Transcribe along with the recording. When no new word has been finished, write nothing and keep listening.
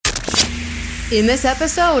In this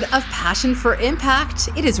episode of Passion for Impact,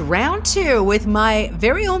 it is round 2 with my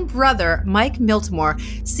very own brother, Mike Miltimore,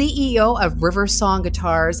 CEO of River Song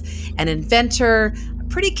Guitars, an inventor, a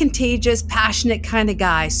pretty contagious, passionate kind of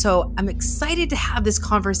guy. So I'm excited to have this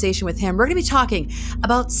conversation with him. We're going to be talking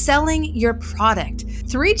about selling your product,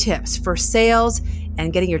 3 tips for sales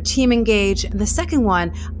and getting your team engaged. And the second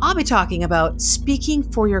one, I'll be talking about speaking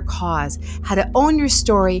for your cause, how to own your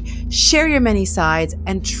story, share your many sides,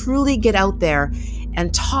 and truly get out there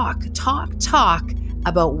and talk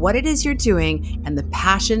about what it is you're doing and the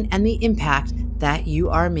passion and the impact that you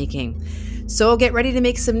are making. So get ready to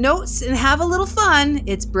make some notes and have a little fun.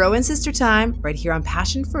 It's bro and sister time right here on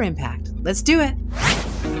Passion for Impact. Let's do it.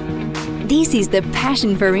 This is the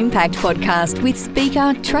Passion for Impact podcast with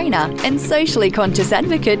speaker, trainer, and socially conscious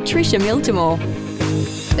advocate Tricia Miltimore.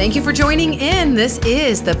 Thank you for joining in. This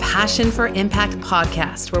is the Passion for Impact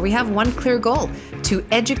podcast, where we have one clear goal: to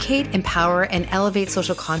educate, empower, and elevate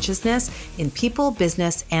social consciousness in people,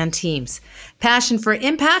 business, and teams. Passion for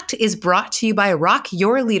Impact is brought to you by Rock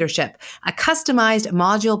Your Leadership, a customized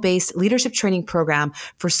module-based leadership training program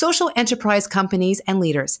for social enterprise companies and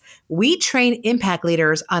leaders. We train impact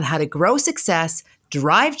leaders on how to grow success,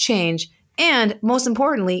 drive change, and most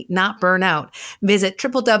importantly, not burn out. Visit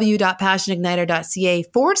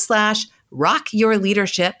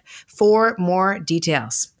www.passionigniter.ca/rockyourleadership for more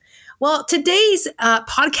details. Well, today's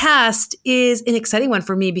podcast is an exciting one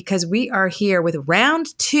for me because we are here with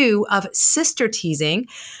round 2 of sister teasing.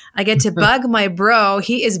 I get to bug my bro.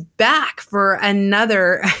 He is back for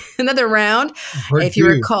another round. If you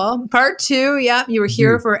recall, part 2. Yeah, you were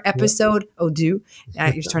here for episode. You're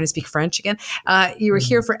trying to speak French again. You were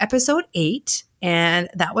here for episode 8. And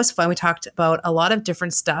that was fun. We talked about a lot of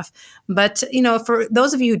different stuff. But, for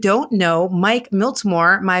those of you who don't know, Mike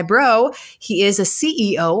Miltimore, my bro, he is a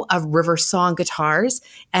CEO of River Song Guitars,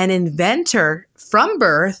 an inventor from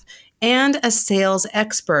birth, and a sales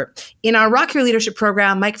expert. In our Rock Your Leadership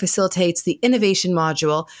program, Mike facilitates the innovation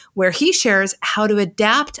module where he shares how to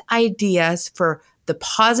adapt ideas for the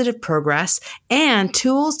positive progress and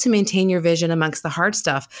tools to maintain your vision amongst the hard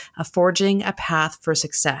stuff of forging a path for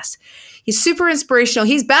success. He's super inspirational.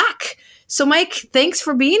 He's back. So Mike, thanks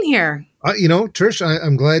for being here. Trish,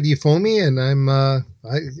 I'm glad you phoned me, and I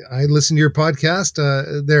listened to your podcast.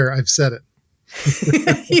 I've said it.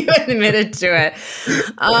 You admitted to it.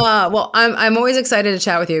 Well, I'm always excited to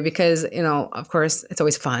chat with you because, of course, it's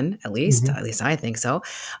always fun, at least I think so.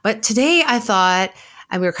 But today I thought,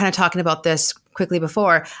 and we were kind of talking about this quickly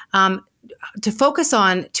before, to focus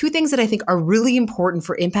on 2 things that I think are really important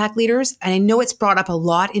for impact leaders. And I know it's brought up a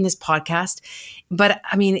lot in this podcast, but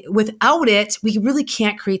I mean, without it, we really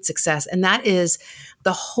can't create success. And that is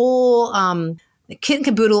the whole kit and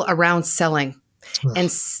caboodle around selling.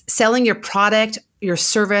 And selling your product, your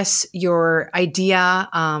service, your idea.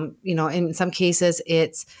 In some cases,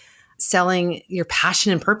 it's selling your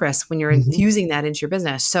passion and purpose when you're infusing that into your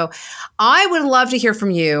business. So I would love to hear from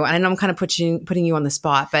you. And I know I'm kind of putting you on the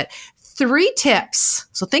spot, but 3 tips.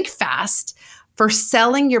 So think fast for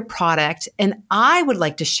selling your product. And I would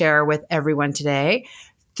like to share with everyone today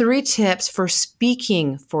 3 tips for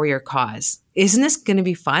speaking for your cause. Isn't this going to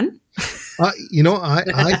be fun? I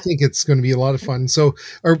think it's going to be a lot of fun. So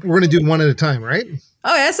we're going to do one at a time, right?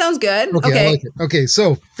 Oh, yeah, sounds good. Okay. I like it. Okay.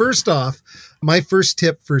 So first off, my first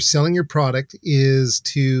tip for selling your product is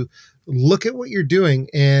to look at what you're doing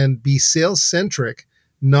and be sales centric,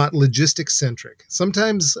 not logistics centric.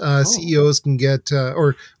 Sometimes CEOs can get,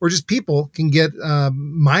 or just people can get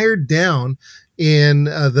mired down in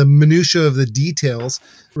the minutia of the details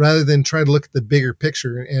rather than try to look at the bigger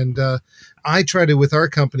picture. And I try to, with our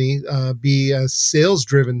company, be a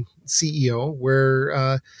sales-driven CEO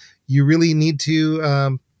where you really need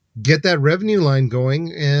to get that revenue line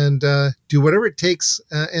going and do whatever it takes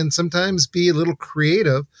and sometimes be a little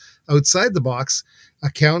creative outside the box.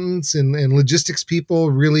 Accountants and logistics people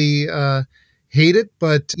really hate it,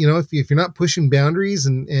 but if you're not pushing boundaries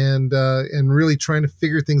and really trying to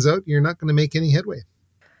figure things out, you're not going to make any headway.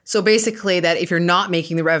 So basically, that if you're not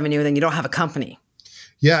making the revenue, then you don't have a company.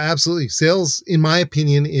 Yeah, absolutely. Sales, in my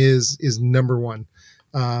opinion, is number one.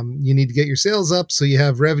 You need to get your sales up so you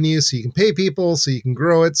have revenue, so you can pay people, so you can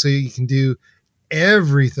grow it, so you can do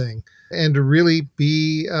everything, and to really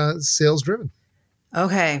be sales driven.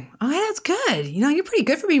 Okay. Oh, yeah, that's good. You're pretty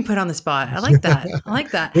good for being put on the spot. I like that. I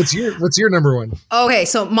like that. What's your number one? Okay,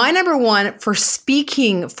 so my number one for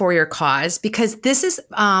speaking for your cause, because this is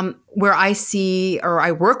where I see, or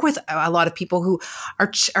I work with a lot of people who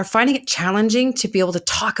are finding it challenging to be able to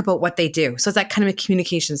talk about what they do. So it's that kind of a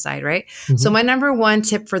communication side, right? Mm-hmm. So my number one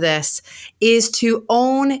tip for this is to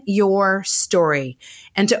own your story,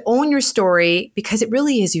 and to own your story because it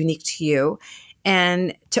really is unique to you.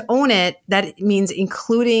 And to own it, that means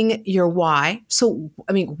including your why. So,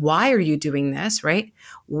 why are you doing this, right?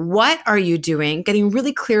 What are you doing? Getting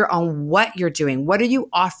really clear on what you're doing. What are you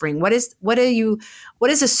offering? What is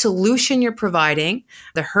a solution you're providing?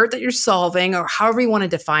 The hurt that you're solving, or however you want to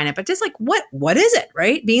define it. But just like, what is it,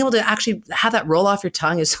 right? Being able to actually have that roll off your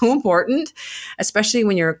tongue is so important, especially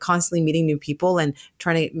when you're constantly meeting new people and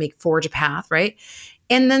trying to forge a path, right?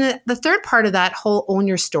 And then the third part of that whole own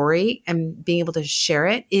your story and being able to share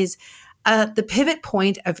it is the pivot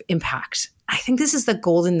point of impact. I think this is the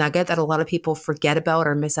golden nugget that a lot of people forget about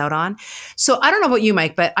or miss out on. So I don't know about you,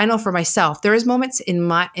 Mike, but I know for myself, there is moments in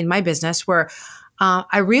my business where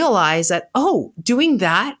I realize that, doing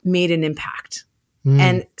that made an impact.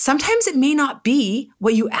 And sometimes it may not be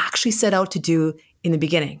what you actually set out to do in the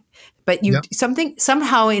beginning, but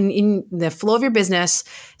somehow in the flow of your business,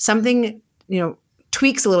 something,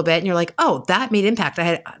 tweaks a little bit, and you're like, that made impact.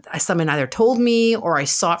 Someone either told me, or I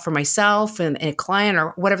saw it for myself and a client,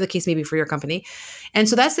 or whatever the case may be for your company. And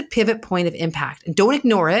so that's the pivot point of impact, and don't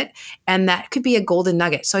ignore it. And that could be a golden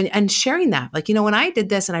nugget. So, and sharing that, when I did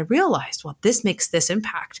this and I realized, this makes this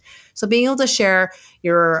impact. So being able to share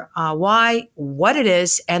your why, what it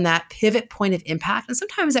is, and that pivot point of impact. And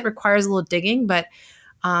sometimes that requires a little digging, but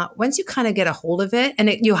once you kind of get a hold of it, and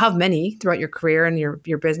you'll have many throughout your career and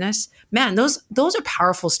your business, man, those are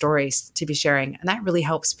powerful stories to be sharing. And that really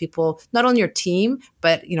helps people, not only your team,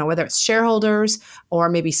 but whether it's shareholders or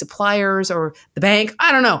maybe suppliers or the bank,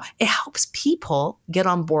 I don't know. It helps people get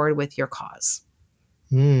on board with your cause.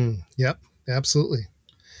 Yep, absolutely.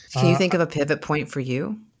 Can you think of a pivot point for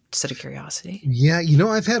you? Just out of curiosity. Yeah,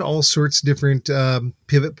 I've had all sorts of different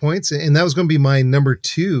pivot points, and that was going to be my number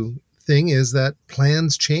two thing, is that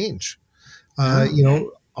plans change.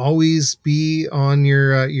 Always be on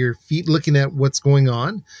your feet looking at what's going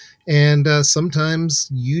on. And sometimes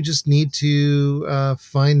you just need to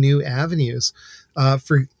find new avenues.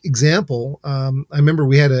 For example, I remember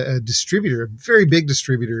we had a distributor, a very big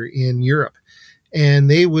distributor in Europe, and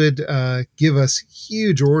they would give us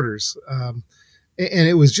huge orders. And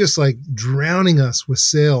it was just like drowning us with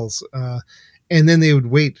sales. And then they would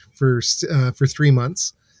wait for 3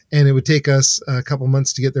 months. And it would take us a couple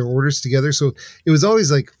months to get their orders together. So it was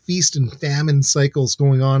always like feast and famine cycles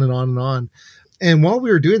going on and on and on. And while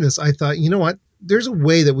we were doing this, I thought, you know what? There's a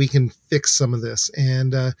way that we can fix some of this.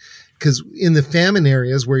 And because in the famine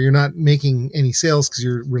areas where you're not making any sales because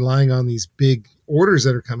you're relying on these big orders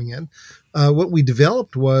that are coming in, what we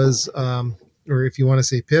developed was, or if you want to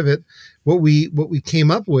say pivot, what we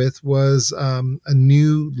came up with was a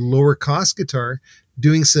new lower cost guitar,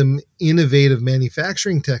 doing some innovative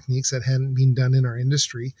manufacturing techniques that hadn't been done in our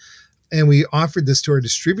industry. And we offered this to our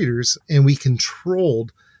distributors, and we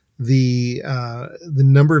controlled the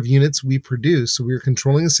number of units we produced. So we were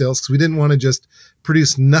controlling the sales, because we didn't want to just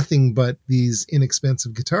produce nothing but these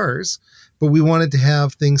inexpensive guitars, but we wanted to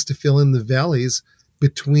have things to fill in the valleys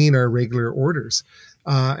between our regular orders.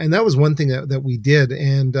 And that was one thing that we did.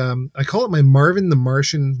 And I call it my Marvin the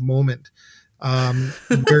Martian moment.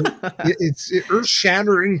 Where it's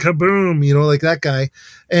earth-shattering kaboom, like that guy.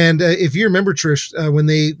 And if you remember, Trish, when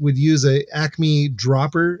they would use a Acme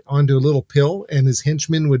dropper onto a little pill, and his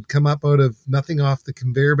henchman would come up out of nothing off the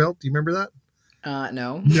conveyor belt. Do you remember that?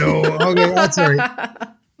 No. No. Okay, that's all right.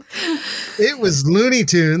 It was Looney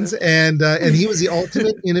Tunes, and he was the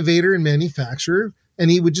ultimate innovator and manufacturer.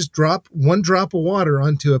 And he would just drop one drop of water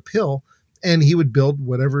onto a pill, and he would build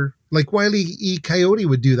whatever. Like Wile E. Coyote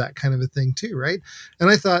would do that kind of a thing too, right? And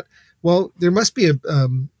I thought, well, there must be a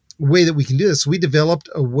way that we can do this. So we developed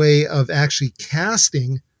a way of actually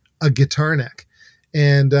casting a guitar neck.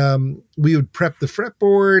 And we would prep the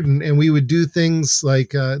fretboard, and we would do things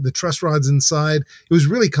like the truss rods inside. It was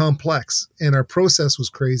really complex, and our process was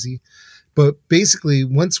crazy. But basically,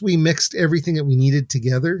 once we mixed everything that we needed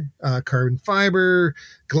together, carbon fiber,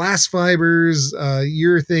 glass fibers,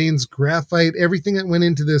 urethanes, graphite, everything that went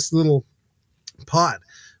into this little pot,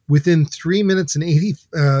 within 3 minutes and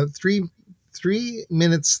 3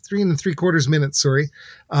 minutes, 3.75 minutes,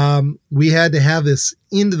 we had to have this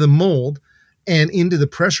into the mold and into the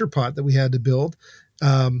pressure pot that we had to build,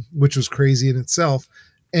 which was crazy in itself.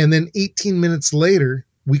 And then 18 minutes later,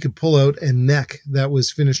 we could pull out a neck that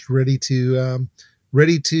was finished, ready to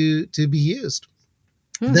ready to be used.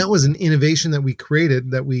 That was an innovation that we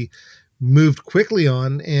created, that we moved quickly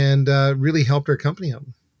on, and really helped our company out.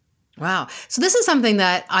 Wow. So this is something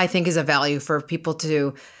that I think is a value for people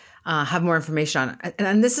to have more information on.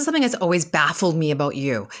 And this is something that's always baffled me about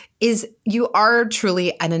you, is you are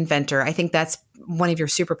truly an inventor. I think that's one of your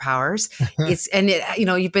superpowers.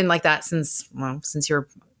 You've been like that since you're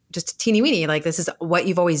just a teeny weeny. Like, this is what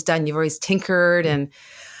you've always done. You've always tinkered, and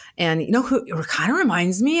who it kind of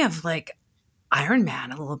reminds me of, like, Iron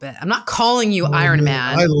Man a little bit. I'm not calling you Iron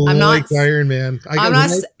Man. I'm not Iron Man. When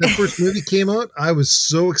that first movie came out, I was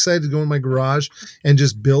so excited to go in my garage and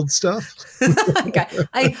just build stuff.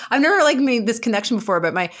 I've never made this connection before,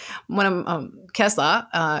 but one of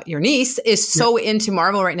Kesla, your niece, is so into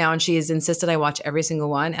Marvel right now, and she has insisted I watch every single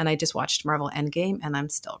one. And I just watched Marvel Endgame, and I'm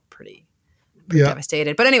still pretty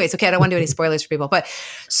devastated. But anyways, okay, I don't want to do any spoilers for people. But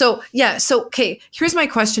so okay, here's my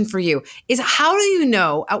question for you: is how do you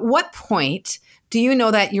know, at what point do you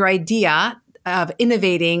know that your idea of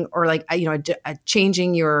innovating, or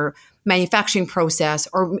changing your manufacturing process,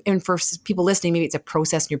 and for people listening, maybe it's a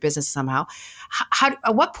process in your business somehow.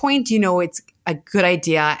 At what point do you know it's a good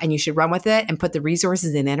idea and you should run with it and put the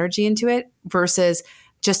resources and energy into it, versus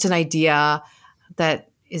just an idea that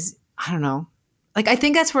is, I don't know. Like, I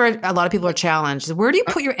think that's where a lot of people are challenged. Where do you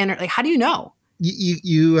put your energy? Like, how do you know?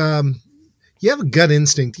 You have a gut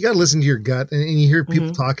instinct. You got to listen to your gut, and you hear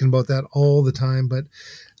people talking about that all the time. But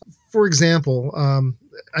for example,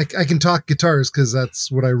 I can talk guitars because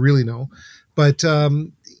that's what I really know. But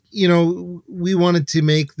we wanted to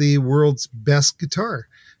make the world's best guitar.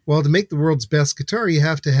 Well, to make the world's best guitar, you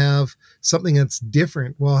have to have something that's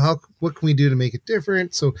different. Well, what can we do to make it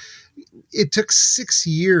different? So it took 6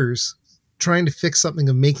 years trying to fix something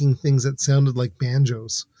of making things that sounded like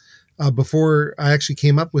banjos before I actually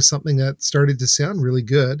came up with something that started to sound really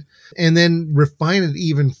good, and then refine it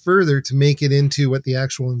even further to make it into what the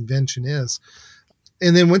actual invention is.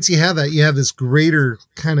 And then once you have that, you have this greater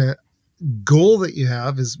kind of goal that you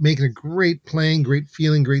have, is making a great playing, great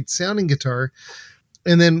feeling, great sounding guitar.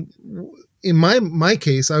 And then in my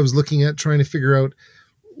case, I was looking at trying to figure out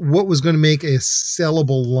what was going to make a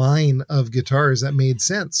sellable line of guitars that made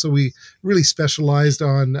sense. So we really specialized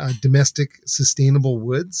on domestic sustainable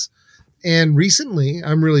woods. And recently,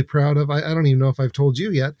 I'm really proud of, I don't even know if I've told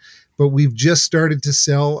you yet, but we've just started to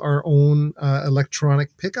sell our own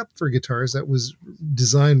electronic pickup for guitars that was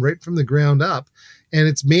designed right from the ground up. And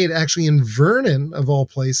it's made actually in Vernon, of all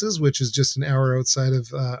places, which is just an hour outside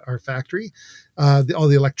of our factory. All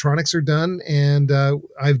the electronics are done, and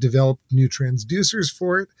I've developed new transducers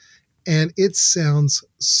for it. And it sounds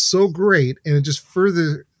so great, and it just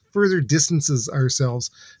further distances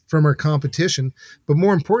ourselves from our competition, but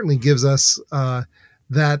more importantly, gives us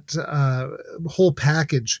that whole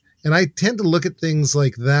package. And I tend to look at things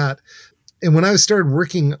like that. And when I started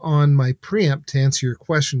working on my preamp, to answer your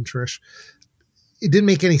question, Trish, it didn't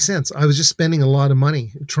make any sense. I was just spending a lot of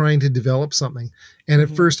money trying to develop something. And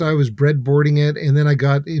at first I was breadboarding it. And then I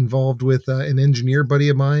got involved with an engineer buddy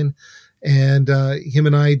of mine, and him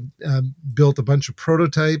and I built a bunch of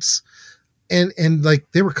prototypes, and like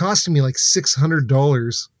they were costing me like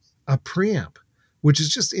 $600 a preamp, which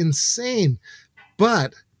is just insane.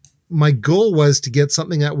 But my goal was to get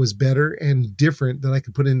something that was better and different that I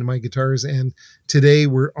could put into my guitars. And today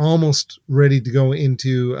we're almost ready to go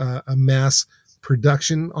into a mass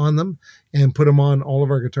production on them and put them on all of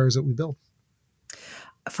our guitars that we build.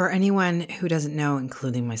 For anyone who doesn't know,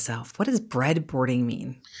 including myself, what does breadboarding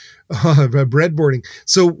mean? Breadboarding.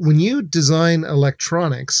 So when you design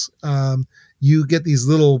electronics, you get these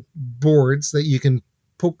little boards that you can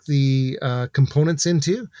poke the components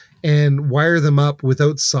into and wire them up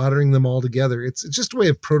without soldering them all together. It's just a way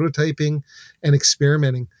of prototyping and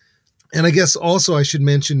experimenting. And I guess also I should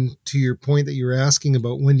mention, to your point that you were asking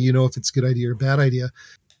about, when do you know if it's a good idea or a bad idea?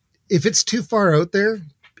 If it's too far out there,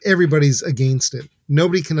 everybody's against it.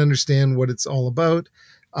 Nobody can understand what it's all about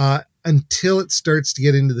until it starts to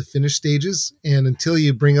get into the finished stages, and until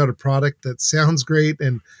you bring out a product that sounds great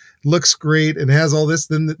and looks great and has all this,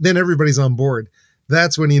 then everybody's on board.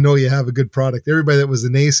 That's when you know you have a good product. Everybody that was the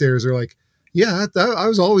naysayers are like, yeah, I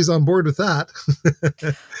was always on board with that.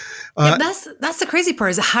 That's the crazy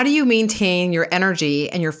part, is how do you maintain your energy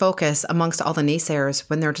and your focus amongst all the naysayers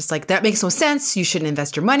when they're just like, that makes no sense, you shouldn't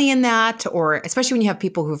invest your money in that, or especially when you have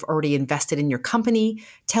people who've already invested in your company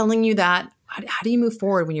telling you that. How do you move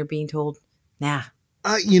forward when you're being told, nah?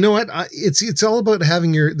 You know what? It's all about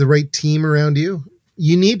having the right team around you.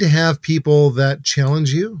 You need to have people that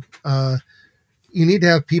challenge you. You need to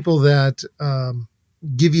have people that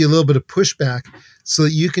give you a little bit of pushback so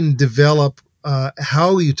that you can develop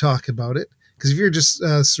how you talk about it. Because if you're just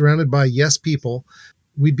surrounded by yes people,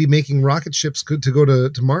 we'd be making rocket ships to go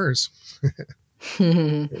to Mars.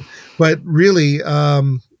 But really,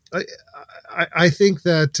 I think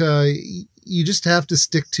that you just have to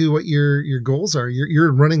stick to what your goals are.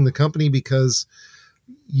 You're running the company because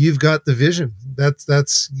you've got the vision.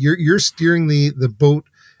 That's you're steering the boat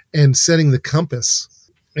and setting the compass,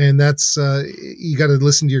 and that's you got to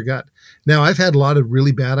listen to your gut. Now, I've had a lot of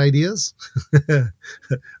really bad ideas,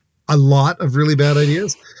 a lot of really bad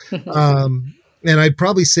ideas, and I'd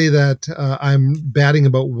probably say that I'm batting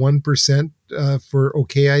about 1% for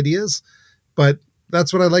okay ideas, but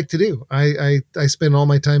that's what I like to do. I spend all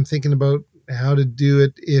my time thinking about how to do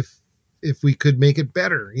it if we could make it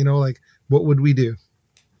better. Like what would we do?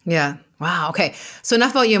 Yeah. Wow. Okay. So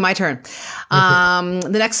enough about you. My turn. The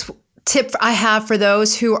next tip I have for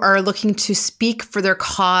those who are looking to speak for their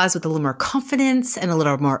cause with a little more confidence and a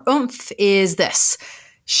little more oomph is this: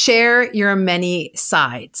 share your many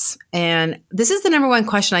sides. And this is the number one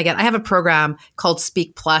question I get. I have a program called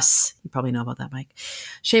Speak Plus. You probably know about that, Mike.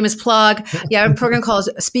 Shameless plug. Yeah, I have a program called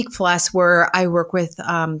Speak Plus where I work with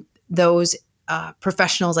those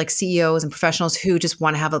professionals like CEOs and professionals who just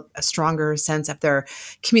want to have a stronger sense of their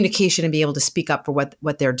communication and be able to speak up for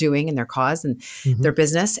what they're doing in their cause and their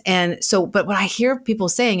business. And so, but what I hear people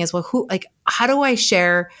saying is, well, how do I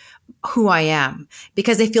share who I am?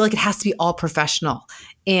 Because they feel like it has to be all professional.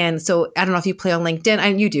 And so I don't know if you play on LinkedIn,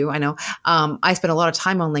 and you do, I know. I spend a lot of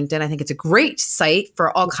time on LinkedIn. I think it's a great site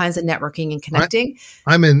for all kinds of networking and connecting.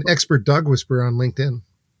 I'm an expert dog whisperer on LinkedIn.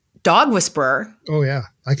 Dog whisperer? Oh yeah.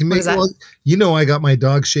 I can make, I got my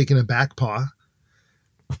dog shaking a back paw.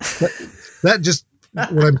 That just,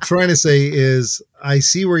 what I'm trying to say is I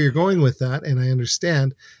see where you're going with that and I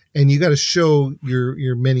understand. And you got to show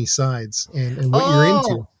your many sides and what you're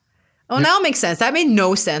into. Oh, now it makes sense. That made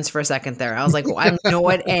no sense for a second there. I was like, well, I don't know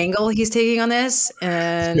what angle he's taking on this,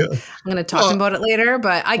 and I'm going to talk to him about it later,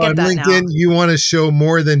 but I get that LinkedIn, now. You want to show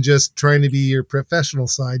more than just trying to be your professional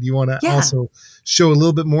side. You want to also show a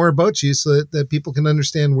little bit more about you so that people can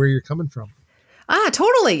understand where you're coming from.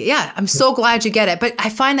 Totally. Yeah. I'm so glad you get it. But I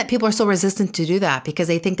find that people are so resistant to do that because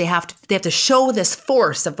they think they have to show this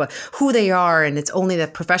force of who they are, and it's only the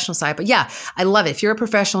professional side. But yeah, I love it. If you're a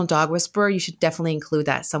professional dog whisperer, you should definitely include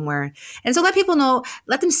that somewhere. And so let people know,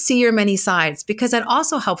 let them see your many sides, because that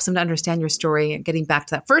also helps them to understand your story, and getting back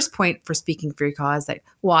to that first point for speaking for your cause, that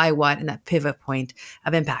why, what, and that pivot point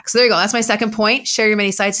of impact. So there you go. That's my second point. Share your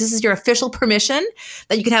many sides. This is your official permission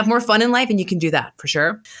that you can have more fun in life, and you can do that for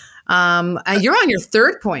sure. You're on your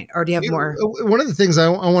third point, or do you have more? One of the things I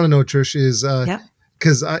want to know, Trish, is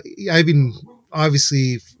because I've been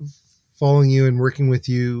obviously following you and working with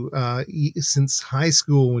you since high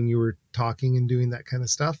school when you were talking and doing that kind of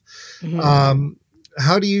stuff. Mm-hmm.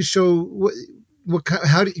 How do you show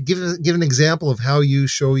how do you give an example of how you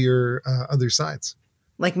show your other sides?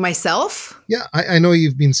 Like myself? Yeah, I know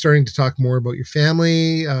you've been starting to talk more about your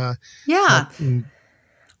family.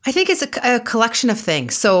 I think it's a collection of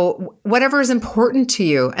things. So whatever is important to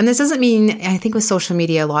you, and this doesn't mean, I think with social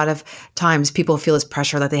media, a lot of times people feel this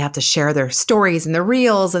pressure that they have to share their stories and their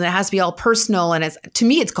reels, and it has to be all personal. And to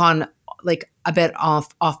me, it's gone like a bit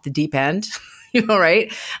off the deep end,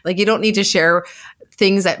 right? Like you don't need to share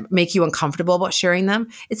things that make you uncomfortable about sharing them.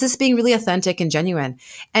 It's just being really authentic and genuine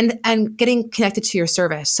and getting connected to your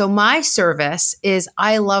service. So my service is,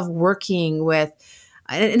 I love working with,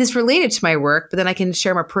 and it's related to my work, but then I can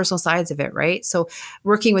share more personal sides of it, right? So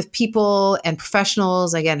working with people and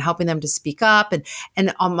professionals, again, helping them to speak up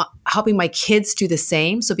and helping my kids do the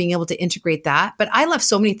same. So being able to integrate that. But I love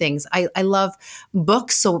so many things. I love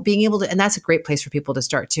books. So being able to, and that's a great place for people to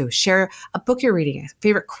start too. Share a book you're reading, a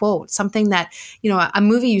favorite quote, something that, a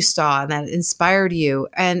movie you saw and that inspired you,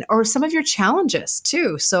 or some of your challenges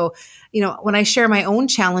too. So when I share my own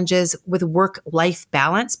challenges with work-life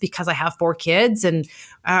balance, because I have 4 kids and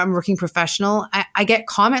I'm working professional, I get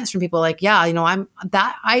comments from people like,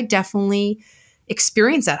 I definitely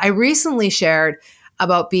experience that. I recently shared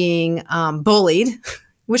about being bullied,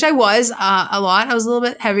 which I was a lot. I was a little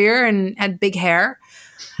bit heavier and had big hair.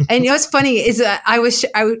 And what's funny is that I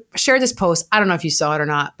shared this post. I don't know if you saw it or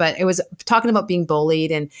not, but it was talking about being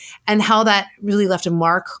bullied and how that really left a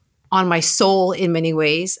mark on my soul in many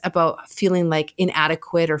ways, about feeling like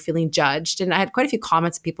inadequate or feeling judged. And I had quite a few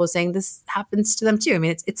comments of people saying this happens to them too. I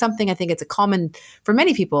mean, it's something, I think it's a common for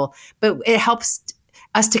many people, but it helps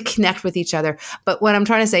us to connect with each other. But what I'm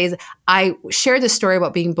trying to say is I shared this story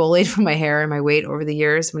about being bullied for my hair and my weight over the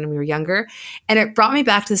years when we were younger. And it brought me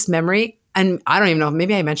back to this memory. And I don't even know,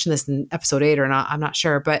 maybe I mentioned this in episode 8 or not, I'm not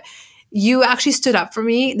sure. But you actually stood up for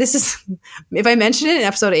me. This is, if I mention it in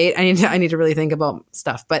episode 8, I need to really think about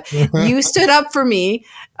stuff, but you stood up for me.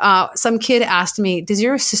 Some kid asked me, does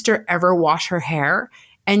your sister ever wash her hair?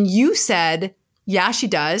 And you said, yeah, she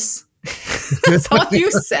does. That's all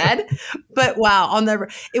you said. But wow,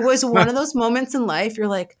 it was one of those moments in life. You're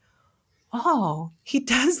like, oh, he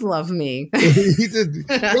does love me. He did.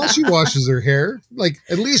 Well, she washes her hair like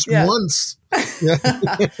at least once. Yeah.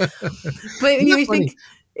 But you think,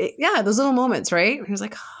 those little moments, right? He was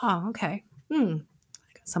like, oh, okay. I got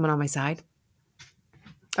someone on my side.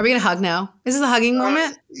 Are we going to hug now? Is this a hugging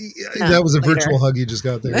moment? Yeah, that was a virtual hug you just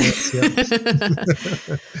got there.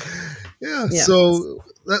 Yeah. So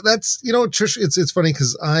that's, Trish, it's funny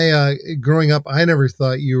because growing up, I never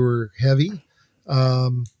thought you were heavy.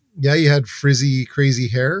 Yeah, you had frizzy, crazy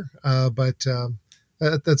hair, but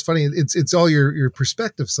that's funny. It's all your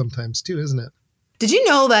perspective sometimes too, isn't it? Did you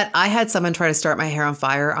know that I had someone try to start my hair on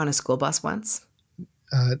fire on a school bus once?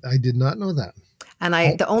 I did not know that.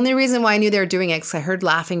 And the only reason why I knew they were doing it is I heard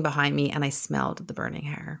laughing behind me and I smelled the burning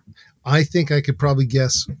hair. I think I could probably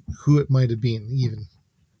guess who it might have been even.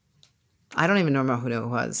 I don't even know who it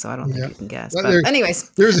was, so I don't think you can guess. But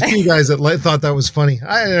anyways. There's a few guys that thought that was funny.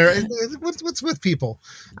 What's with people?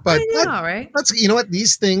 But I know, right? That's, you know what?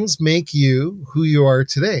 These things make you who you are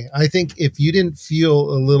today. I think if you didn't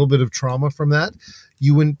feel a little bit of trauma from that,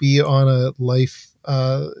 you wouldn't be on a life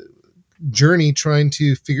journey trying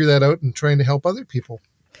to figure that out and trying to help other people.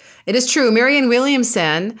 It is true. Marianne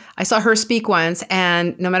Williamson, I saw her speak once,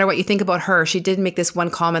 and no matter what you think about her, she did make this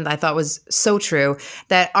one comment that I thought was so true,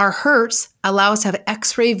 that our hurts allow us to have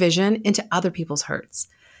X-ray vision into other people's hurts.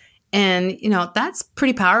 And, that's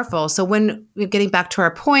pretty powerful. So when we're getting back to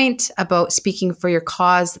our point about speaking for your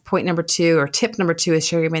cause, point number 2 or tip number 2 is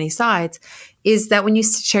share your many sides, is that when you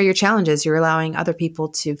share your challenges, you're allowing other people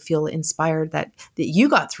to feel inspired that you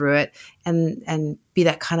got through it and be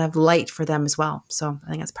that kind of light for them as well. So I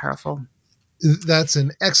think that's powerful. That's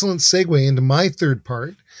an excellent segue into my third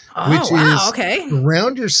part, which is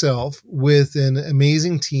surround yourself with an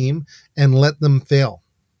amazing team and let them fail.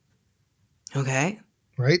 Okay.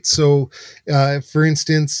 Right. So, for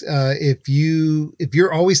instance, if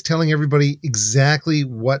you're always telling everybody exactly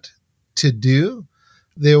what to do,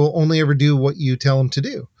 they will only ever do what you tell them to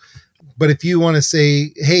do. But if you want to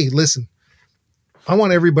say, hey, listen, I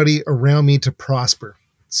want everybody around me to prosper.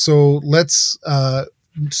 So let's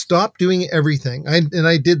stop doing everything.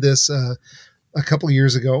 I did this a couple of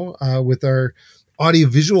years ago with our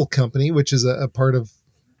audiovisual company, which is a part of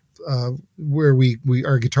where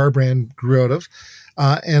our guitar brand grew out of.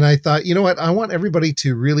 And I thought, you know what? I want everybody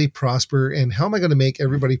to really prosper. And how am I going to make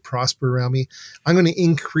everybody prosper around me? I'm going to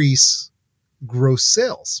increase gross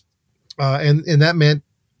sales. And that meant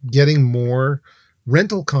getting more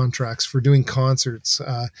rental contracts for doing concerts,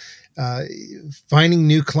 finding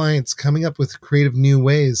new clients, coming up with creative new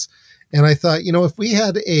ways. And I thought, if we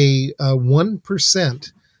had a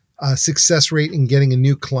 1% success rate in getting a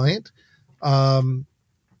new client, and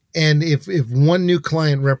if one new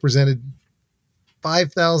client represented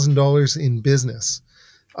 $5,000 in business,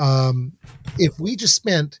 if we just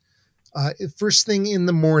spent first thing in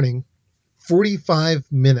the morning, 45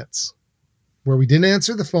 minutes where we didn't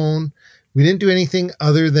answer the phone, we didn't do anything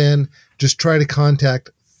other than just try to contact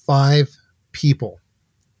 5 people.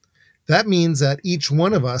 That means that each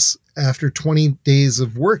one of us, after 20 days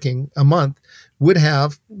of working a month, would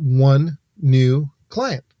have one new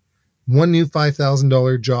client, one new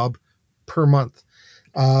 $5,000 job per month.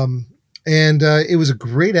 And it was a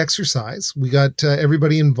great exercise. We got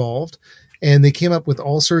everybody involved, and they came up with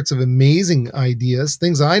all sorts of amazing ideas,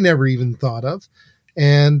 things I never even thought of.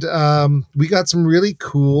 And we got some really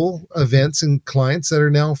cool events and clients that are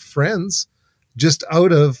now friends just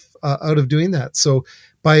out of doing that. So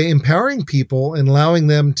by empowering people and allowing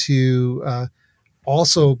them to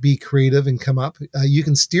also be creative and come up, you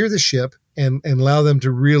can steer the ship and allow them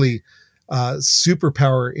to really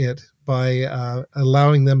superpower it by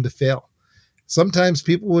allowing them to fail. Sometimes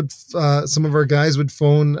people would, some of our guys would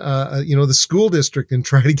phone, the school district and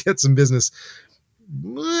try to get some business.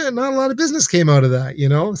 Not a lot of business came out of that,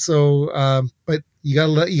 So, but you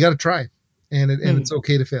gotta try, and it's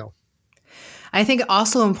okay to fail. I think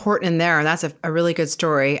also important in there, and that's a really good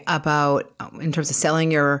story about in terms of selling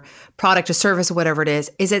your product or service or whatever it is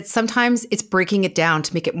that sometimes it's breaking it down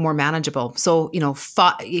to make it more manageable. So,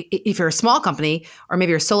 if you're a small company or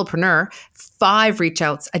maybe you're a solopreneur, 5 reach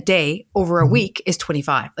outs a day over a week is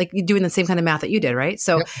 25. Like you're doing the same kind of math that you did, right?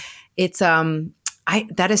 So it's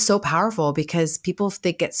that is so powerful because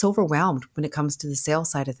they get so overwhelmed when it comes to the sales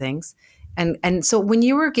side of things. And so when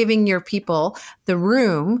you were giving your people the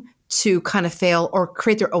room to kind of fail or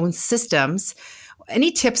create their own systems.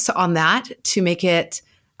 Any tips on that to make it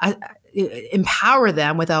empower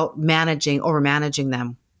them without over managing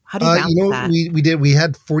them? How do you balance that? We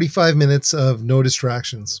had 45 minutes of no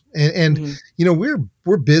distractions, and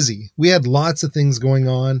we're busy. We had lots of things going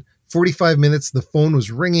on. 45 minutes, the phone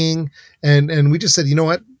was ringing, and we just said, you know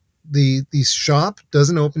what, the shop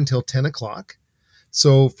doesn't open till 10 o'clock.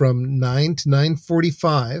 So from 9 to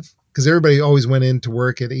 9:45, because everybody always went into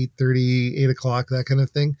work at 8:30, 8 o'clock, that kind of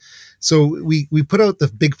thing. So we put out the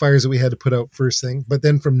big fires that we had to put out first thing. But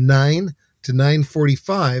then from 9 to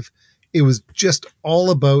 9:45, it was just all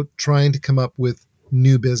about trying to come up with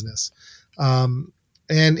new business. And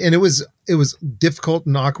it was difficult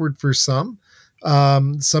and awkward for some.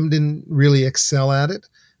 Some didn't really excel at it,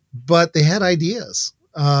 but they had ideas.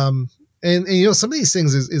 And some of these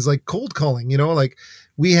things is like cold calling, like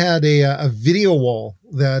we had a video wall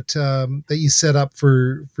that you set up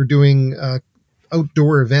for doing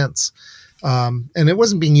outdoor events. And it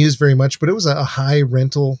wasn't being used very much, but it was a high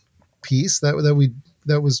rental piece that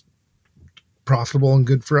was profitable and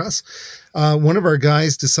good for us. One of our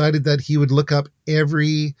guys decided that he would look up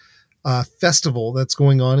every festival that's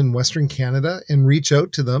going on in Western Canada and reach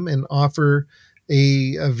out to them and offer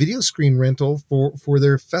a video screen rental for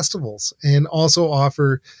their festivals, and also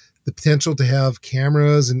offer the potential to have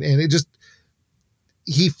cameras. And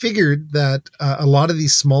he figured that a lot of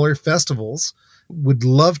these smaller festivals would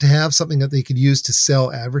love to have something that they could use to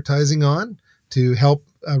sell advertising on, to help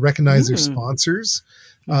recognize their sponsors,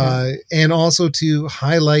 and also to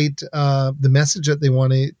highlight the message that they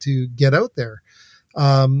wanted to get out there.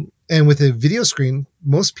 And with a video screen,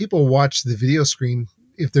 most people watch the video screen.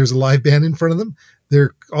 If there's a live band in front of them,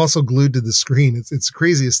 they're also glued to the screen. It's the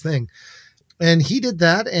craziest thing. And he did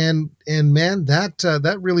that, and man,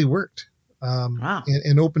 that really worked. Wow.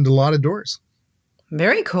 And opened a lot of doors.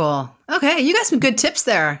 Very cool. Okay, you got some good tips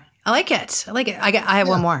there. I like it. I have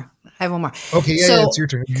one more. Okay, yeah, it's your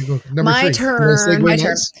turn. You go number my 3. turn. My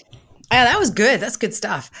turn. Yeah, that was good. That's good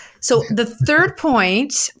stuff. So the third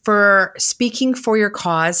point for speaking for your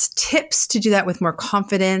cause, tips to do that with more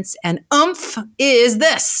confidence and oomph, is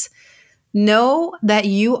this. Know that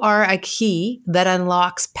you are a key that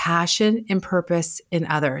unlocks passion and purpose in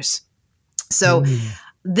others. So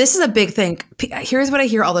this is a big thing. Here's what I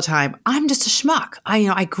hear all the time. I'm just a schmuck.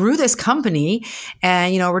 I grew this company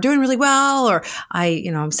and, we're doing really well, or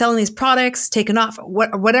I'm selling these products, taking off,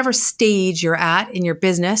 whatever stage you're at in your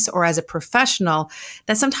business or as a professional,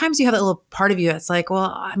 that sometimes you have that little part of you that's like,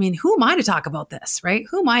 well, who am I to talk about this, right?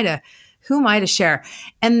 Who am I to share?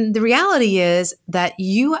 And the reality is that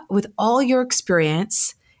you, with all your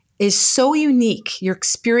experience, is so unique. Your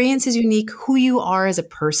experience is unique. Who you are as a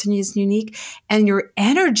person is unique. And your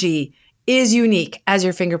energy is unique as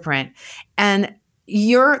your fingerprint. And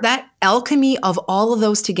that alchemy of all of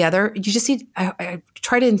those together, you just need, I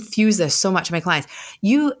try to infuse this so much in my clients.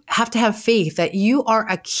 You have to have faith that you are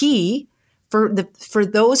a key for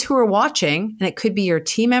those who are watching, and it could be your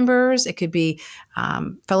team members, it could be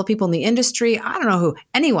fellow people in the industry, I don't know who,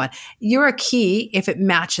 anyone. You're a key if it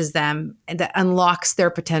matches them and that unlocks their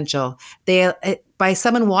potential. By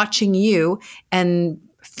someone watching you and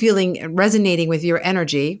resonating with your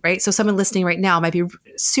energy, right? So someone listening right now might be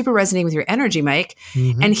super resonating with your energy, Mike,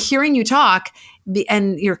 and hearing you talk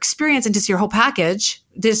and your experience and just your whole package,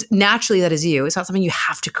 just naturally that is you. It's not something you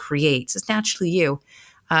have to create. It's just naturally you.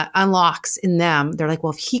 Unlocks in them. They're like,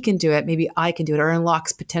 well, if he can do it, maybe I can do it, or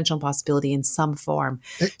unlocks potential and possibility in some form.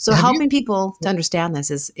 So helping people to understand this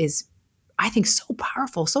is, I think, so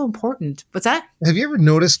powerful, so important. What's that? Have you ever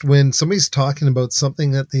noticed when somebody's talking about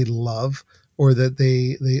something that they love, or that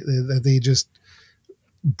they just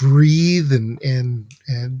breathe and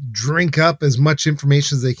drink up as much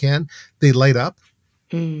information as they can, they light up?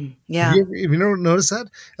 Yeah. Have you ever noticed that?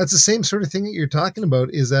 That's the same sort of thing that you're talking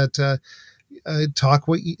about, is that talk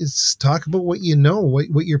about what you know,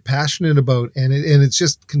 what you're passionate about, and it's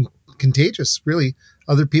just contagious. Really,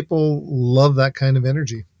 other people love that kind of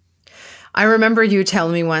energy. I remember you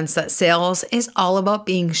telling me once that sales is all about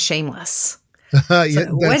being shameless. What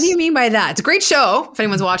do you mean by that? It's a great show if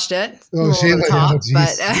anyone's watched it. Oh,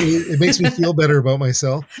 shameless! It makes me feel better about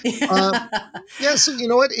myself. Yeah, so you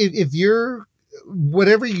know what? If you're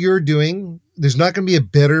whatever you're doing, there's not going to be a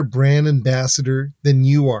better brand ambassador than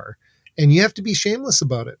you are. And you have to be shameless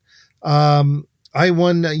about it. I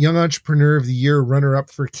won Young Entrepreneur of the Year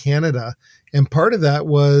runner-up for Canada. And part of that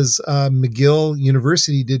was McGill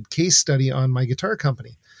University did case study on my guitar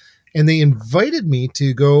company. And they invited me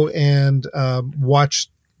to go and watch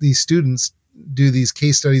these students do these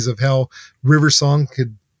case studies of how River Song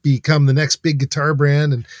could become the next big guitar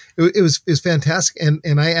brand. And it was fantastic.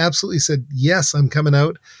 And I absolutely said, yes, I'm coming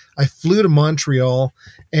out. I flew to Montreal,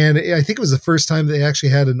 and I think it was the first time they actually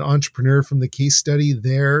had an entrepreneur from the case study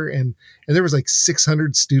there. And there was like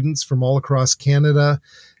 600 students from all across Canada.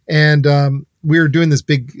 And we were doing this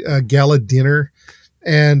big gala dinner,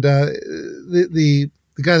 and the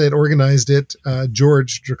guy that organized it,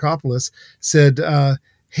 George Dracopoulos, said,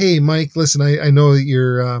 hey, Mike, listen, I know that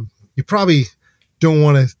you probably don't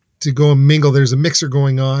want to go and mingle. There's a mixer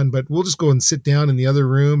going on, but we'll just go and sit down in the other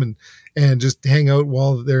room and just hang out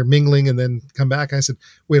while they're mingling and then come back. I said,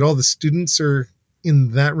 wait, all the students are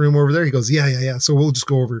in that room over there? He goes, yeah. So we'll just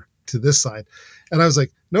go over to this side. And I was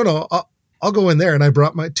like, no, I'll go in there. And I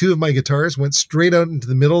brought two of my guitars, went straight out into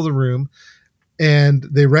the middle of the room, and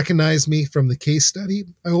they recognized me from the case study.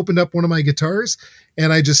 I opened up one of my guitars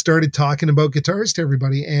and I just started talking about guitars to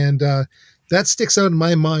everybody. And that sticks out in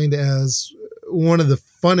my mind as one of the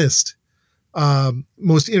funnest,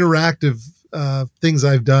 most interactive things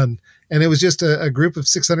I've done. And it was just a group of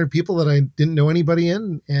 600 people that I didn't know anybody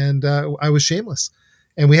in. And I was shameless.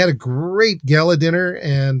 And we had a great gala dinner,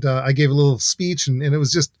 and I gave a little speech, and it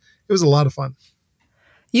was a lot of fun.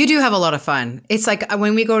 You do have a lot of fun. It's like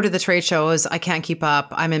when we go to the trade shows, I can't keep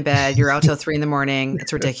up. I'm in bed. You're out till 3 a.m.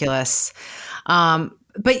 It's ridiculous.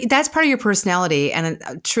 But that's part of your personality, and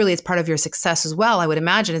truly it's part of your success as well, I would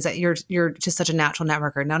imagine, is that you're just such a natural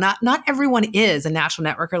networker. Now, not everyone is a natural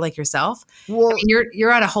networker like yourself. Well, I mean,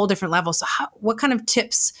 you're at a whole different level. So what kind of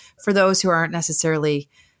tips for those who aren't necessarily,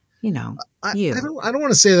 you? I don't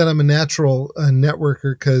want to say that I'm a natural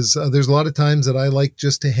networker, because there's a lot of times that I like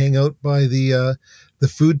just to hang out by the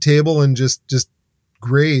food table and just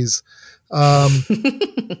graze. And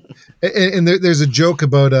there's a joke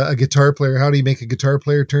about a guitar player. How do you make a guitar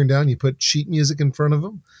player turn down? You put sheet music in front of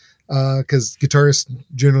them, because guitarists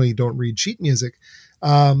generally don't read sheet music.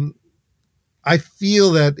 I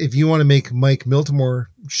feel that if you want to make Mike Miltimore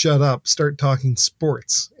shut up, start talking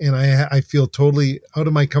sports. And I feel totally out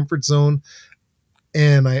of my comfort zone,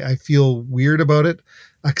 and I feel weird about it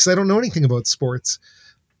because I don't know anything about sports.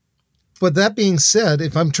 But that being said,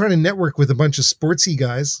 if I'm trying to network with a bunch of sportsy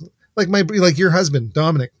guys, like your husband,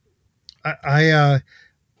 Dominic, I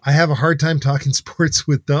have a hard time talking sports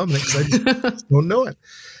with Dominic because I just don't know it.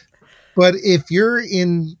 But if you're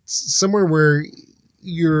in somewhere where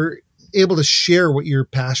you're able to share what you're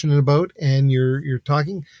passionate about and you're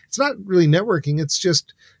talking, it's not really networking. It's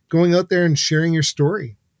just going out there and sharing your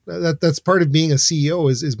story. That's part of being a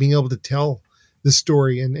CEO is being able to tell the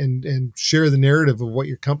story and share the narrative of what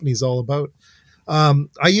your company is all about.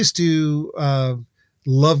 I used to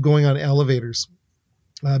love going on elevators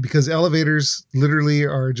because elevators literally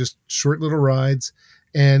are just short little rides,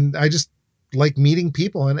 and I just like meeting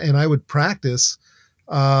people, and I would practice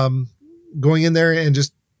going in there and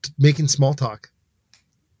just making small talk.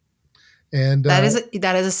 And that is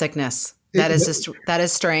a sickness. That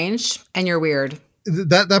is strange, and you're weird.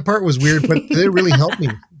 That part was weird, but it really helped me.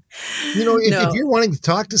 If you're wanting to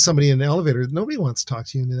talk to somebody in an elevator, nobody wants to talk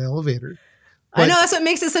to you in an elevator. But I know, that's what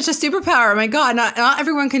makes it such a superpower. My God, not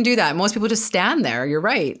everyone can do that. Most people just stand there. You're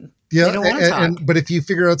right. Yeah, they don't want to talk. But if you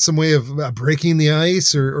figure out some way of breaking the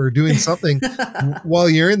ice or doing something while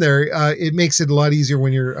you're in there, it makes it a lot easier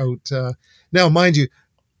when you're out. Now, mind you,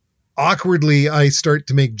 awkwardly, I start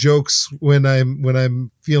to make jokes when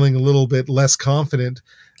I'm feeling a little bit less confident.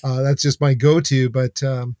 That's just my go-to. But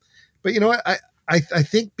you know what? I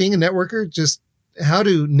think being a networker, just how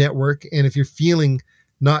to network, and if you're feeling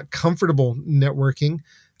not comfortable networking,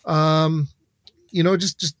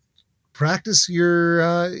 just practice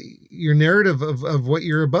your narrative of what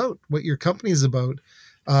you're about, what your company is about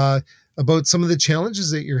some of the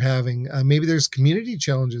challenges that you're having. Maybe there's community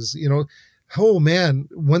challenges. Oh man,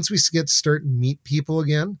 once we get to start and meet people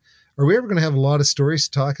again, are we ever going to have a lot of stories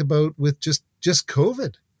to talk about with just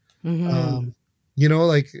COVID? Mm-hmm.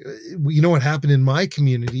 What happened in my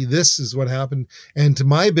community, this is what happened. And to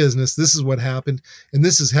my business, this is what happened. And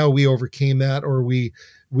this is how we overcame that, or we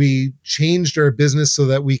changed our business so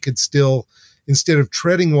that we could still, instead of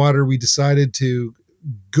treading water, we decided to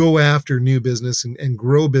go after new business and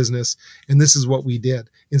grow business. And this is what we did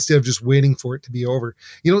instead of just waiting for it to be over.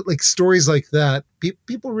 Like stories like that,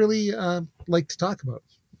 people really like to talk about.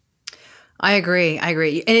 I agree.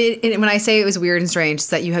 And when I say it was weird and strange, it's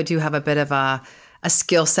that you do have a bit of a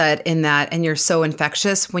skill set in that, and you're so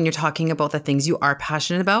infectious when you're talking about the things you are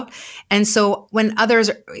passionate about. And so when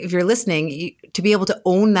others, if you're listening, to be able to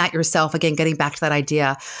own that yourself, again, getting back to that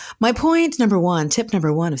idea, my point number one, tip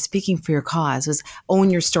number one of speaking for your cause was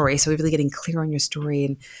own your story. So really getting clear on your story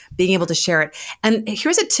and being able to share it. And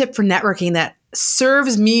here's a tip for networking that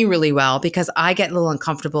serves me really well because I get a little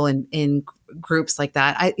uncomfortable in groups like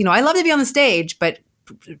that. I love to be on the stage, but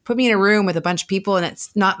put me in a room with a bunch of people and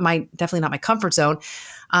it's definitely not my comfort zone,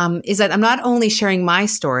 is that I'm not only sharing my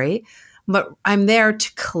story, but I'm there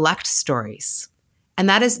to collect stories. And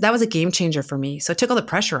that was a game changer for me. So it took all the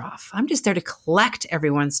pressure off. I'm just there to collect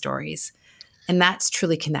everyone's stories. And that's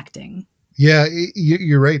truly connecting. Yeah,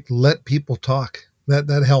 you're right. Let people talk.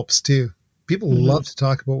 That helps too. People love to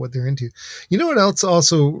talk about what they're into. You know what else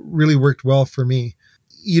also really worked well for me?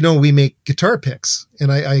 We make guitar picks,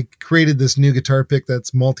 and I created this new guitar pick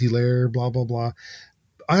that's multi-layer, blah, blah, blah.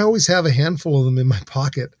 I always have a handful of them in my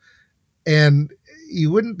pocket, and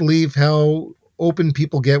you wouldn't believe how open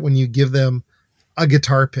people get when you give them a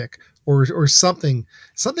guitar pick or something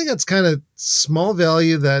that's kind of small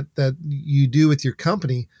value that you do with your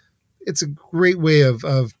company. It's a great way of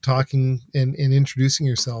talking and introducing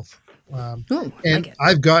yourself.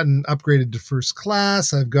 I've gotten upgraded to first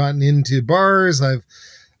class. I've gotten into bars. I've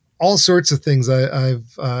all sorts of things.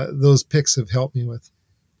 Those picks have helped me with.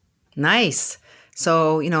 Nice.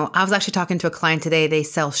 So, I was actually talking to a client today. They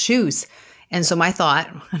sell shoes. And so my thought,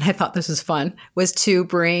 and I thought this was fun, was to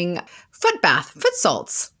bring foot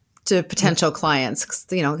salts to potential clients. 'Cause,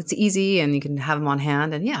 it's easy and you can have them on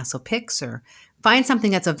hand. And so picks or find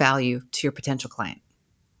something that's of value to your potential client.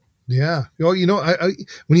 Yeah. Well, I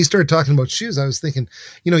when you started talking about shoes, I was thinking,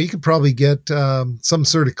 you could probably get some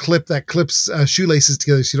sort of clip that clips shoelaces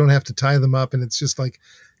together so you don't have to tie them up. And it's just like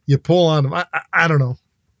you pull on them. I don't know.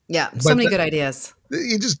 Yeah. So many good ideas.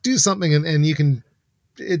 You just do something and you can,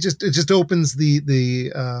 it just opens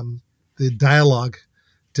the dialogue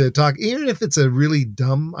to talk, even if it's a really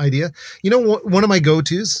dumb idea. One of my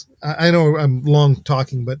go-tos, I know I'm long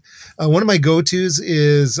talking, but one of my go-tos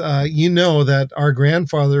is, that our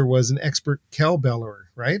grandfather was an expert cow bellower,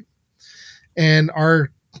 right? And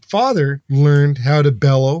our father learned how to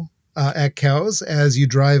bellow at cows as you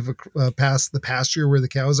drive past the pasture where the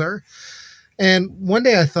cows are. And one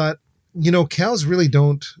day I thought, cows really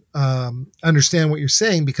don't understand what you're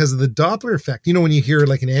saying because of the Doppler effect. When you hear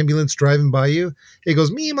like an ambulance driving by you, it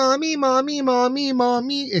goes me-ma, me-ma, me-ma, me-ma,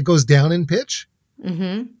 me. It goes down in pitch.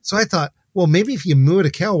 Mm-hmm. So I thought, well, maybe if you moo at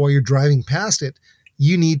a cow while you're driving past it,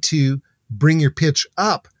 you need to bring your pitch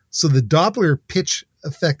up. So the Doppler pitch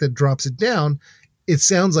effect that drops it down, it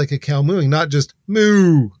sounds like a cow mooing, not just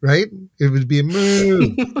moo, right? It would be a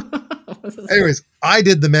moo. Anyways, I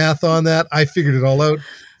did the math on that. I figured it all out.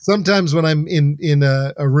 Sometimes when I'm in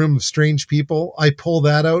a room of strange people, I pull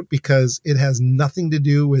that out because it has nothing to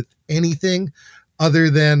do with anything other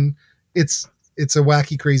than it's a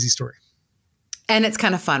wacky, crazy story. And it's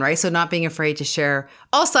kind of fun, right? So not being afraid to share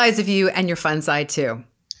all sides of you and your fun side too.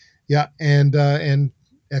 Yeah, and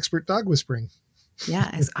expert dog whispering. Yeah,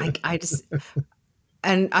 I just.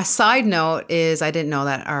 And a side note is I didn't know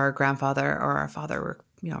that our grandfather or our father were,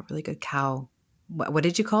 really good cow. What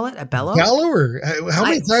did you call it? A bellow? Bellower. How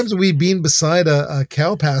many times have we been beside a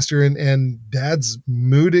cow pasture and Dad's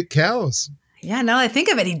mooed at cows? Yeah, now that I think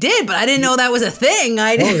of it, he did, but I didn't know that was a thing.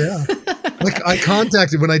 Oh, yeah.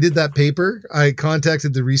 When I did that paper, I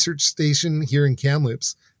contacted the research station here in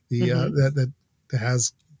Kamloops, that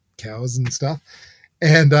has cows and stuff.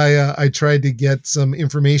 And I tried to get some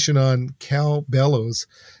information on cow bellows,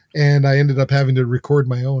 and I ended up having to record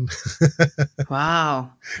my own.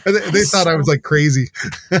 Wow. They thought I was like crazy.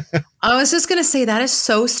 I was just going to say that is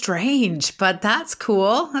so strange, but that's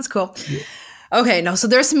cool. That's cool. Yeah. Okay, so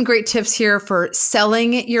there's some great tips here for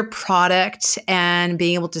selling your product and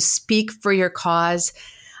being able to speak for your cause.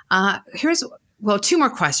 Here's two more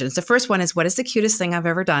questions. The first one is, what is the cutest thing I've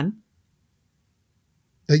ever done?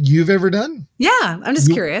 That you've ever done? Yeah, I'm just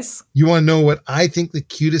curious. You want to know what I think the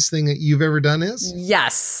cutest thing that you've ever done is?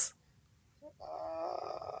 Yes.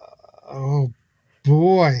 Oh,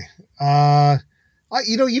 boy.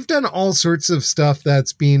 You've done all sorts of stuff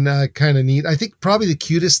that's been kind of neat. I think probably the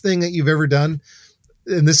cutest thing that you've ever done,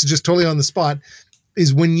 and this is just totally on the spot,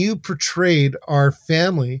 is when you portrayed our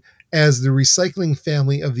family as the recycling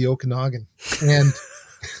family of the Okanagan. And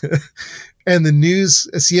and the news,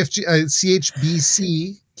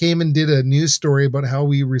 CHBC came and did a news story about how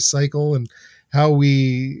we recycle and how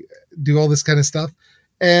we do all this kind of stuff.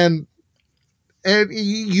 And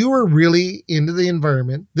you were really into the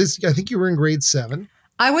environment. I think you were in grade 7.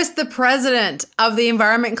 I was the president of the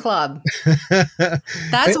environment club.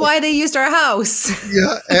 That's why they used our house.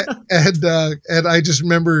 Yeah. And I just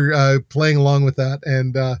remember playing along with that.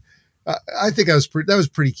 And I think that was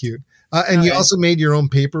pretty cute. And you also made your own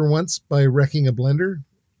paper once by wrecking a blender.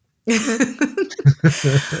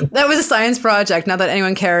 That was a science project. Not that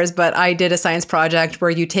anyone cares, but I did a science project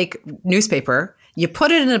where you take newspaper You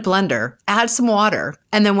put it in a blender, add some water,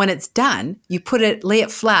 and then when it's done, you lay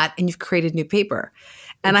it flat, and you've created new paper.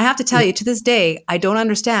 And I have to tell you, to this day, I don't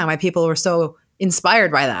understand why people were so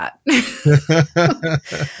inspired by that.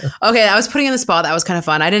 Okay, I was putting you on the spot. That was kind of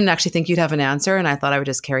fun. I didn't actually think you'd have an answer, and I thought I would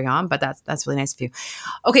just carry on, but that's really nice of you.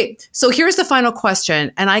 Okay, so here's the final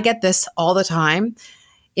question, and I get this all the time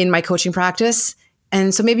in my coaching practice.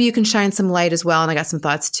 And so maybe you can shine some light as well. And I got some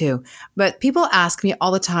thoughts too. But people ask me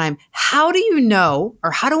all the time, how do you know,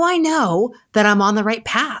 or how do I know that I'm on the right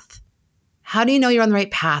path? How do you know you're on the right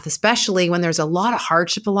path, especially when there's a lot of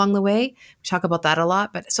hardship along the way? We talk about that a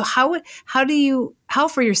lot. But so how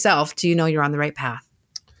for yourself do you know you're on the right path?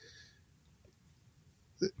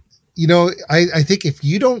 I think if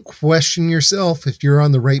you don't question yourself, if you're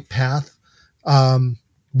on the right path,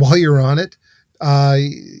 while you're on it,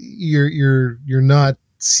 you're not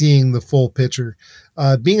seeing the full picture.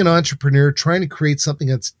 Being an entrepreneur, trying to create something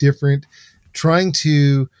that's different, trying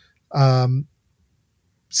to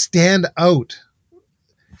stand out.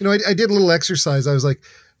 I did a little exercise. I was like,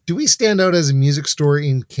 do we stand out as a music store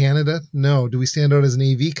in Canada? No. Do we stand out as an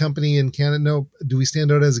AV company in Canada? No. Do we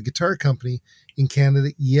stand out as a guitar company in Canada?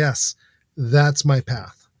 Yes. That's my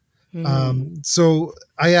path. So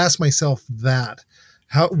I asked myself that.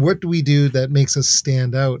 What do we do that makes us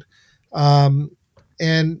stand out? And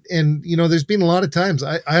there's been a lot of times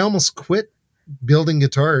I almost quit building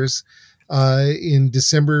guitars in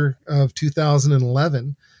December of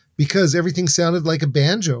 2011 because everything sounded like a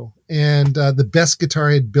banjo, and the best guitar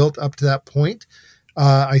I had built up to that point,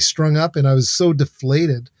 I strung up and I was so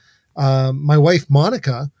deflated. My wife,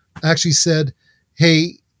 Monica, actually said,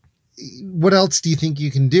 "Hey, what else do you think you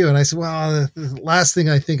can do?" And I said, well, the last thing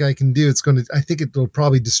I think I can do, I think it'll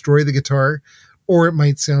probably destroy the guitar, or it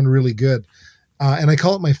might sound really good. And I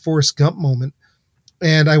call it my Forrest Gump moment.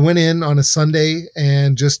 And I went in on a Sunday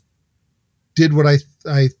and just did what I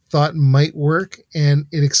thought might work, and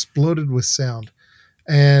it exploded with sound.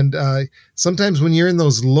 And sometimes when you're in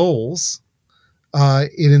those lulls,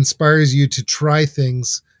 it inspires you to try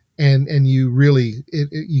things, and you really,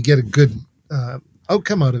 you get a good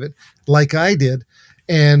outcome out of it, like I did.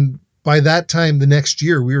 And by that time, the next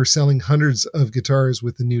year, we were selling hundreds of guitars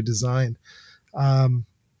with the new design.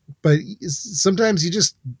 But sometimes you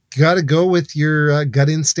just got to go with your gut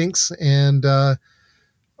instincts and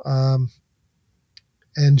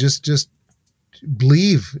just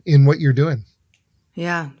believe in what you're doing.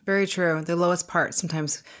 Yeah, very true. The lowest part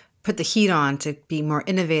sometimes put the heat on to be more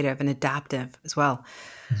innovative and adaptive as well.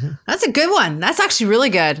 Mm-hmm. That's a good one. That's actually really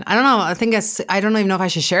good. I don't know. I don't even know if I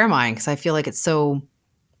should share mine because I feel like it's so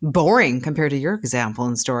boring compared to your example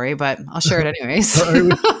and story, but I'll share it anyways.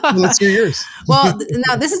 Let's hear yours. Well,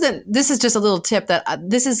 now this is just a little tip that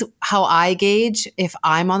this is how I gauge if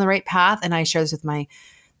I'm on the right path. And I share this with the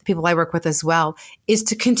people I work with as well, is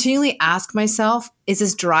to continually ask myself, is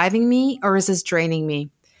this driving me or is this draining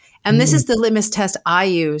me? And this is the litmus test I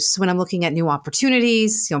use when I'm looking at new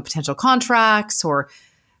opportunities, potential contracts or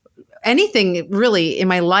anything really in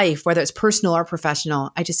my life, whether it's personal or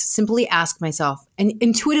professional. I just simply ask myself, and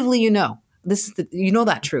intuitively,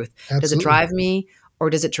 that truth. Absolutely. Does it drive me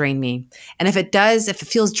or does it drain me? And if it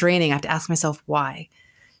feels draining, I have to ask myself why.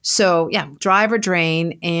 So yeah, drive or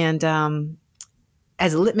drain. And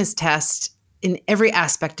as a litmus test in every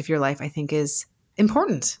aspect of your life, I think is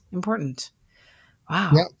important.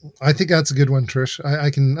 Wow. Yeah, I think that's a good one, Trish. I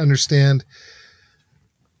can understand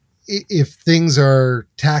if things are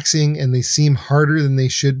taxing and they seem harder than they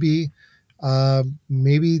should be.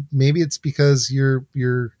 Maybe it's because you're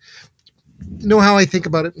how I think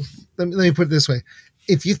about it. Let me put it this way.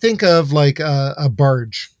 If you think of like a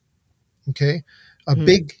barge, okay, a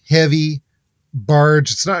big, heavy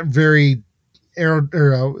barge, it's not very I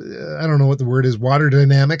don't know what the word is, water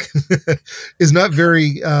dynamic is not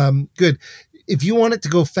very good. If you want it to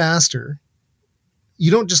go faster, you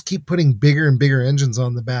don't just keep putting bigger and bigger engines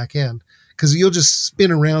on the back end, because you'll just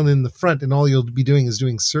spin around in the front and all you'll be doing is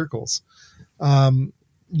doing circles.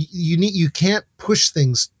 You can't push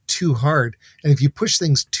things too hard. And if you push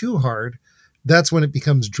things too hard, that's when it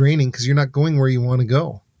becomes draining because you're not going where you want to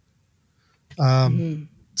go.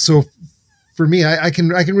 So for me, I can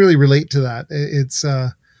really relate to that. It's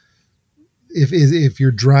if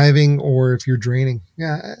you're driving or if you're draining.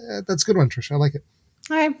 Yeah, that's a good one, Trish. I like it.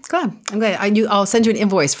 All right, good. I'm good. I'll send you an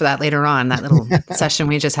invoice for that later on, that little session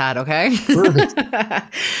we just had, okay? Perfect.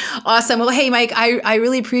 Awesome. Well, hey, Mike, I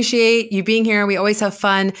really appreciate you being here. We always have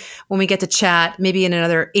fun when we get to chat, maybe in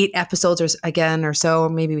another 8 episodes or so, or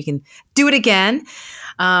maybe we can do it again.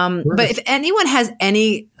 But if anyone has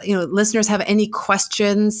any, listeners have any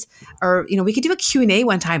questions, or, we could do a Q&A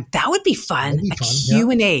one time. That would be fun.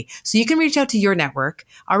 Q&A. Yeah. So you can reach out to your network.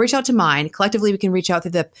 I'll reach out to mine. Collectively, we can reach out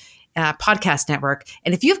through the podcast network.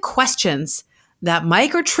 And if you have questions that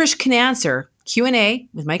Mike or Trish can answer, Q&A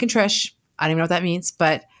with Mike and Trish. I don't even know what that means,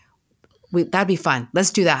 but that'd be fun.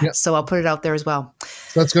 Let's do that. Yep. So I'll put it out there as well.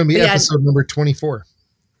 So that's going to be episode number 24.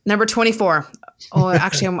 Number 24. Oh,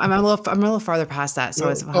 actually, I'm a little farther past that. So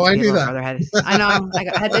it's I knew that. Ahead. I know.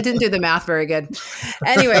 I didn't do the math very good.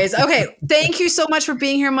 Anyways, okay. Thank you so much for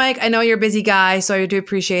being here, Mike. I know you're a busy guy, so I do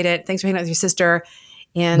appreciate it. Thanks for hanging out with your sister,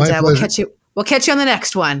 and we'll catch you on the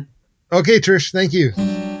next one. Okay, Trish. Thank you.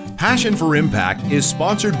 Passion for Impact is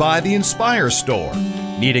sponsored by the Inspire Store.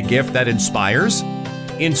 Need a gift that inspires?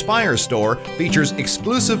 Inspire Store features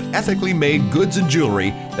exclusive, ethically made goods and jewelry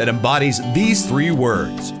that embodies these 3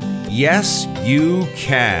 words. Yes, you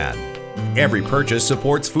can. Every purchase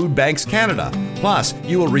supports Food Banks Canada. Plus,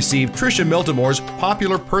 you will receive Tricia Miltimore's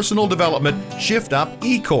popular personal development Shift Up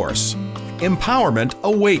e-course. Empowerment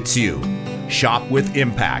awaits you. Shop with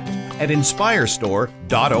impact at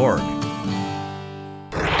inspirestore.org.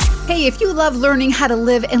 Hey, if you love learning how to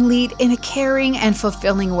live and lead in a caring and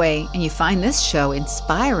fulfilling way, and you find this show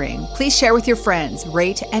inspiring, please share with your friends,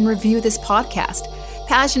 rate and review this podcast.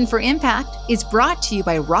 Passion for Impact is brought to you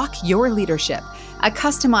by Rock Your Leadership, a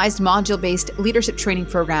customized module-based leadership training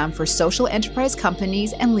program for social enterprise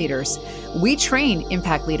companies and leaders. We train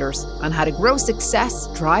impact leaders on how to grow success,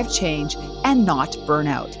 drive change, and not burn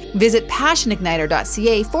out. Visit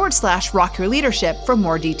passionigniter.ca/rockyourleadership for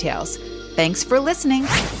more details. Thanks for listening.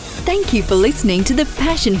 Thank you for listening to the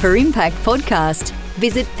Passion for Impact podcast.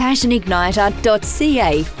 Visit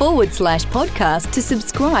passionigniter.ca/podcast to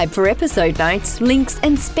subscribe for episode notes, links,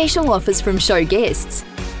 and special offers from show guests.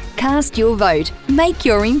 Cast your vote. Make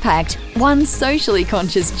your impact, one socially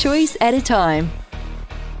conscious choice at a time.